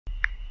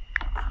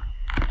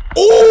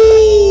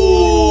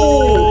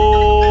Ooh!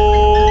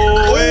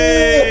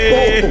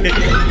 Hey.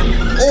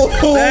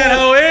 That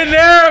hoe in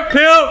there,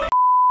 pimp.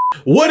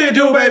 What it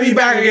do, baby?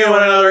 Back again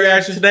with another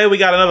reaction. Today we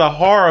got another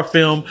horror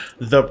film,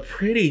 The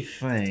Pretty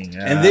Thing.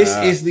 And this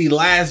is the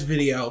last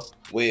video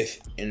with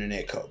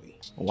Internet Kobe.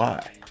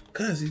 Why?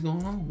 Because he's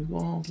going home. He's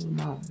going home to the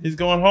mom. He's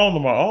going home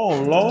tomorrow.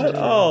 Oh, Lord.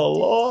 Oh,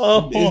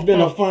 Lord. It's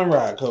been a fun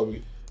ride,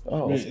 Kobe.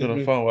 Oh, it's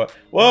been a fun one.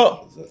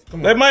 Well,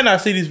 they might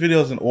not see these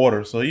videos in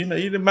order, so you know,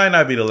 it might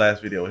not be the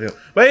last video with him.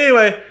 But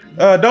anyway,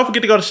 don't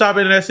forget to go to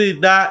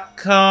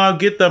shop.internetcity.com,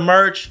 get the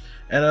merch,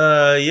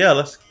 and yeah,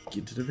 let's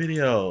get to the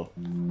video.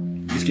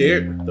 You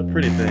scared? The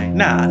Pretty Thing.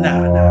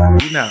 Nah.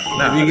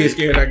 If you get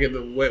scared, I get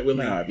the wet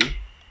willy. Nah, B.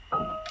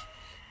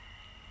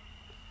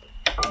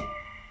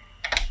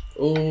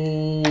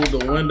 Ooh,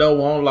 the window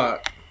won't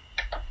lock.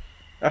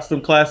 That's some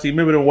classy.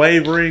 Remember the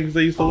wave rings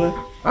they used to wear?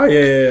 Oh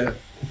yeah.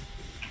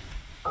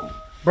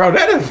 Bro,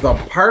 that is the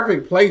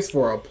perfect place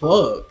for a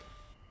plug.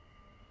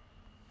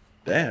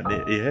 Damn,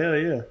 hell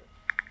yeah.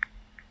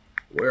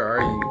 Where are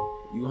you?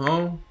 You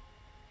home?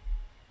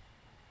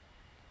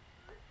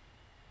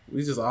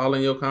 We just all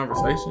in your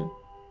conversation?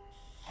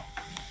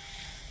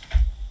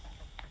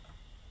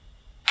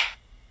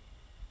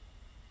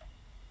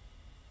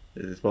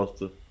 Is it supposed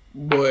to?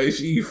 Boy,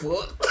 she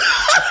fucked.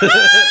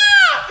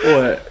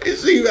 What?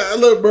 She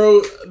look, bro.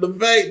 The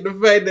fact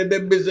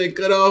that bitch ain't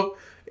cut off.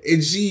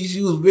 And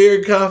she was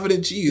very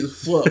confident she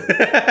is fucked.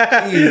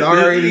 She is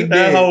already dead.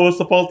 That hoe was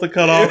supposed to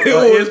cut off. She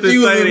was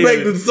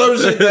expecting some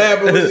shit to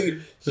happen.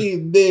 When she's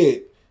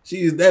dead.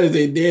 That is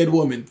a dead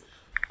woman.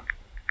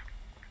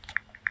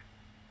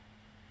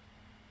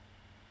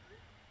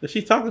 Is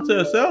she talking to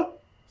herself?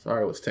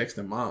 Sorry, I was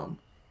texting mom.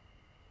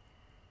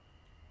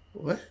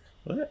 What?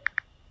 What?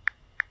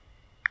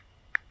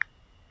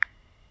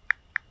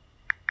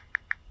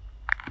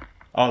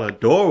 Oh, the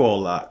door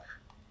will lock.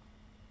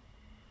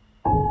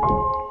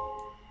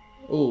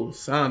 Oh,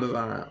 sound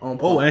design on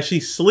point. Oh, and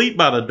she sleep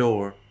by the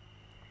door.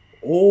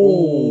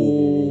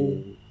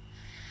 Oh.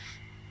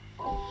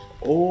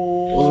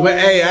 Oh.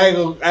 Hey, I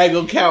ain't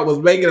gonna count. Was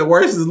making it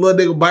worse as little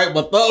nigga bite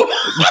my thumb.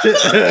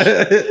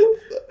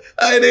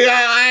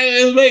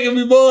 It's making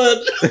me bored.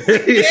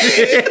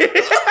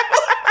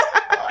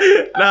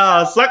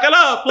 Nah, suck it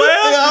up,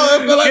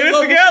 player. Get it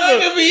together.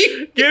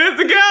 Get it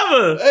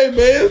together. Hey,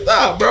 man,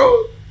 stop,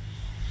 bro.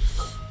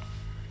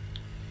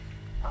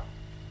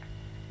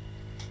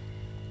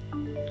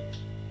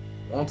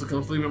 Want to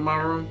come sleep in my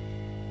room?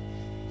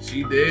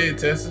 She did,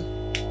 Tessa.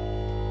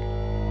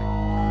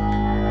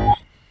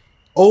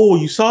 Oh,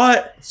 you saw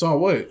it? Saw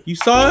what? You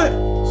saw it?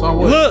 Saw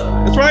what?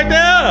 Look, it's right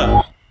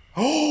there.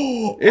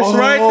 Oh, it's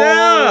right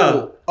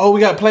there. Oh,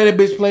 we got to play that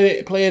bitch. Play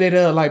it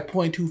at like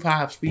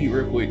 0.25 speed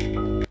real quick.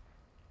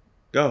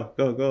 Go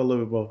a little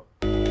bit more.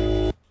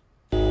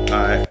 All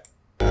right.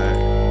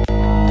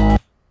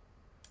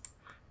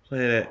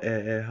 Play it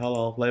at hold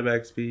on,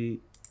 playback speed.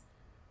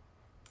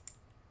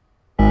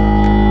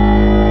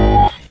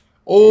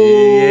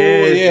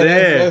 Oh, yeah,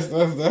 that's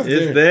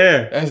it's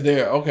there. That's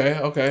there.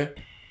 Okay.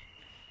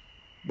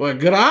 But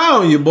good eye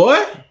on you,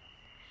 boy.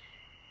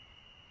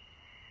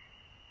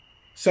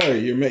 Sir,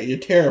 you're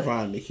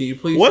terrifying me. Can you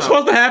please? What's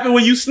supposed to happen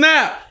when you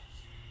snap?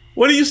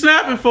 What are you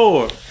snapping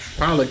for?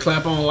 Probably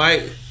clap on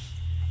light.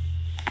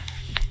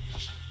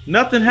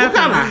 Nothing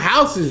happened. What kind of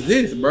house is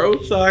this,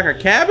 bro? So like a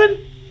cabin?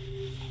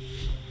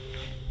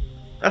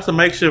 That's a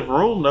makeshift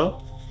room,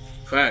 though.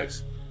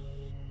 Facts.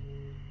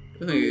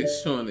 This nigga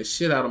is showing the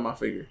shit out of my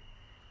figure.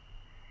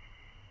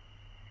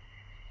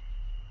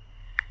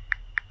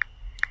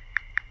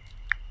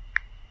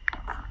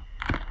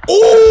 Ooh!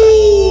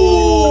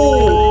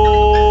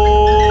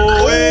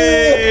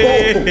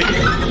 Hey.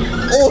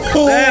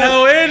 That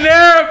hoe in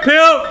there,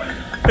 pimp.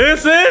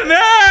 It's in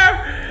there.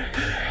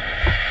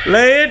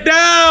 Lay it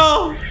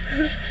down.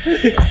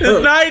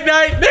 It's night,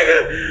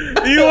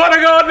 nigga. You wanna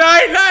go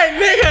night,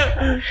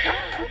 nigga?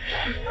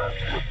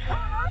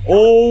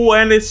 Oh,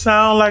 and it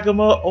sound like a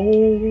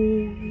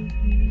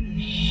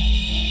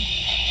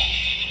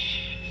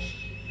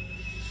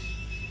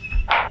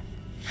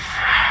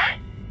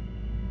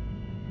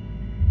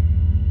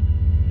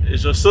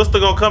Is your sister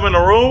gonna come in the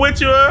room with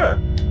you?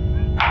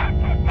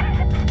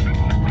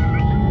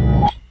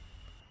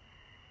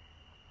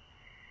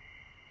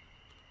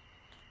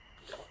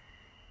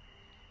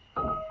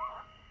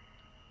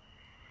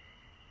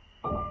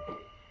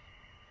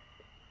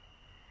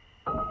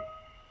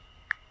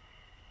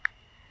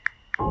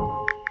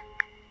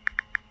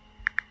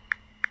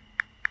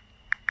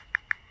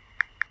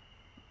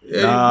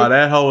 Nah,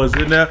 that hoe is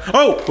in there.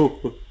 Oh!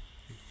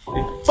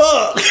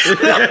 Fuck!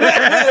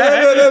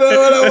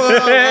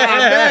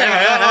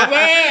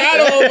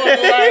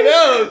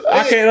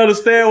 I can't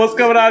understand what's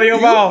coming out of your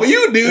mouth.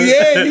 You do,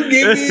 yeah. You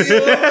give me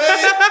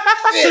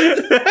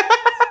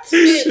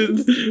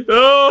shit.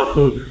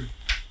 Oh.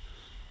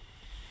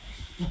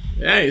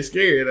 I ain't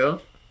scared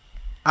though.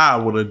 I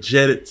would have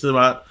jetted to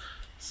my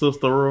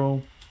sister's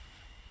room.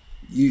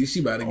 She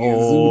about to get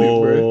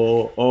zooted,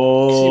 bro.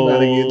 Oh, she about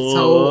to get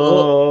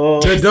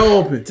told. The door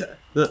open.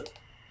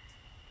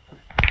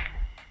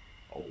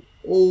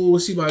 Oh,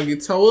 she about to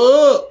get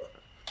towed up.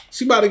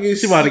 She about to get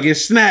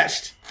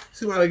snatched.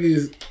 She about to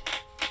get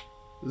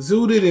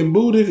zooted and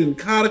booted and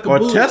caught Or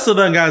Tessa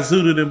done got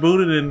zooted and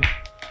booted and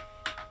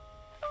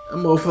that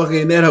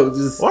motherfucker in that hoe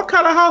just. What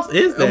kind of house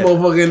is that? That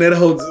motherfucker in that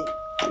hoe just.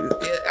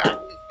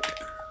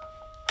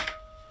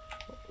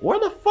 Where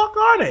the fuck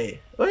are they?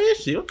 Where is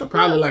she? What the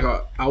Probably fuck?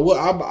 like I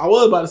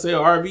was about to say an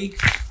RV.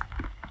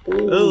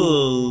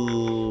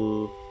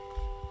 Ooh.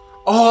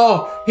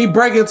 Oh, he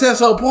breaking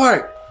Tessa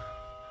apart.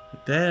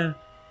 Damn.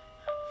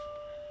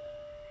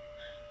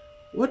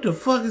 What the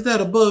fuck is that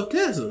above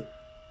Tessa?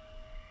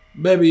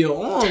 Baby,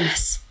 your arms.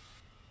 Yes.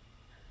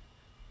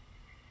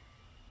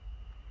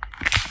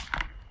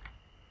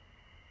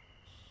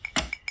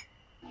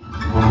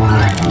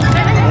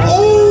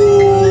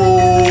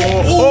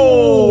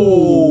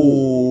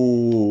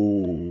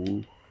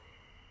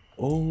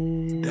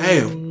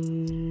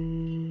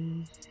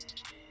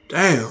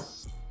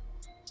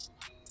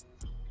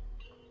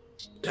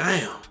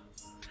 Damn.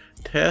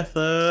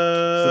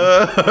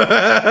 Tessa.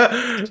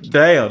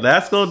 Damn,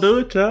 that's gonna do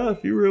it, y'all.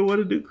 If you really want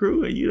to do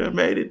crew and you done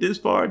made it this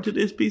far into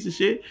this piece of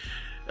shit.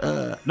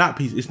 It's not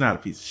a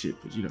piece of shit,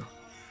 but you know.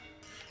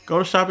 Go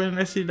to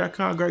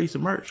shop.internetcity.com, grab you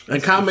some merch.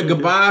 And comment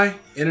goodbye,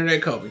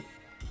 Internet Kobe.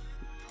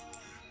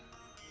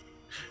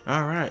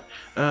 All right.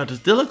 Does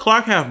Dylan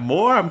Clark have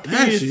more? I'm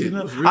curious. You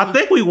know? I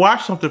think we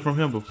watched something from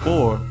him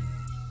before.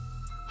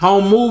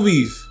 Home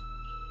movies.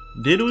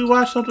 Did we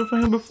watch something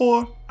from him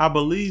before? I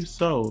believe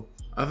so.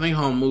 I think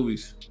home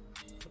movies.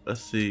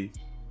 Let's see.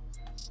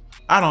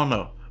 I don't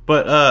know.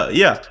 But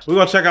yeah, we're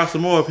gonna check out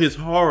some more of his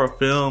horror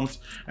films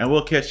and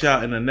we'll catch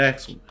y'all in the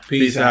next one.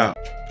 Peace out.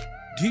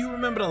 Do you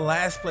remember the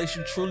last place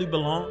you truly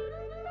belonged?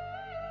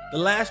 The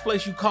last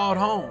place you called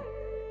home?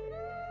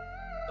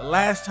 The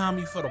last time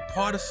you felt a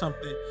part of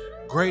something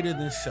greater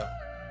than self?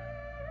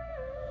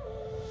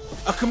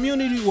 A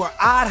community where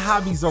odd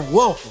hobbies are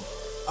welcome.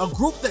 A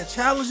group that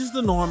challenges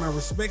the norm and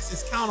respects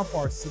its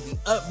counterparts to the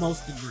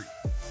utmost degree.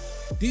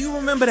 Do you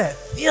remember that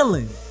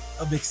feeling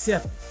of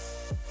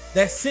acceptance?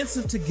 That sense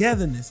of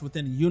togetherness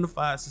within a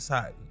unified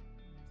society?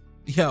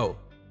 Yo,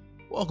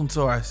 welcome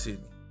to our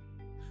city.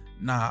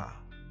 Nah,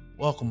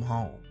 welcome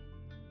home.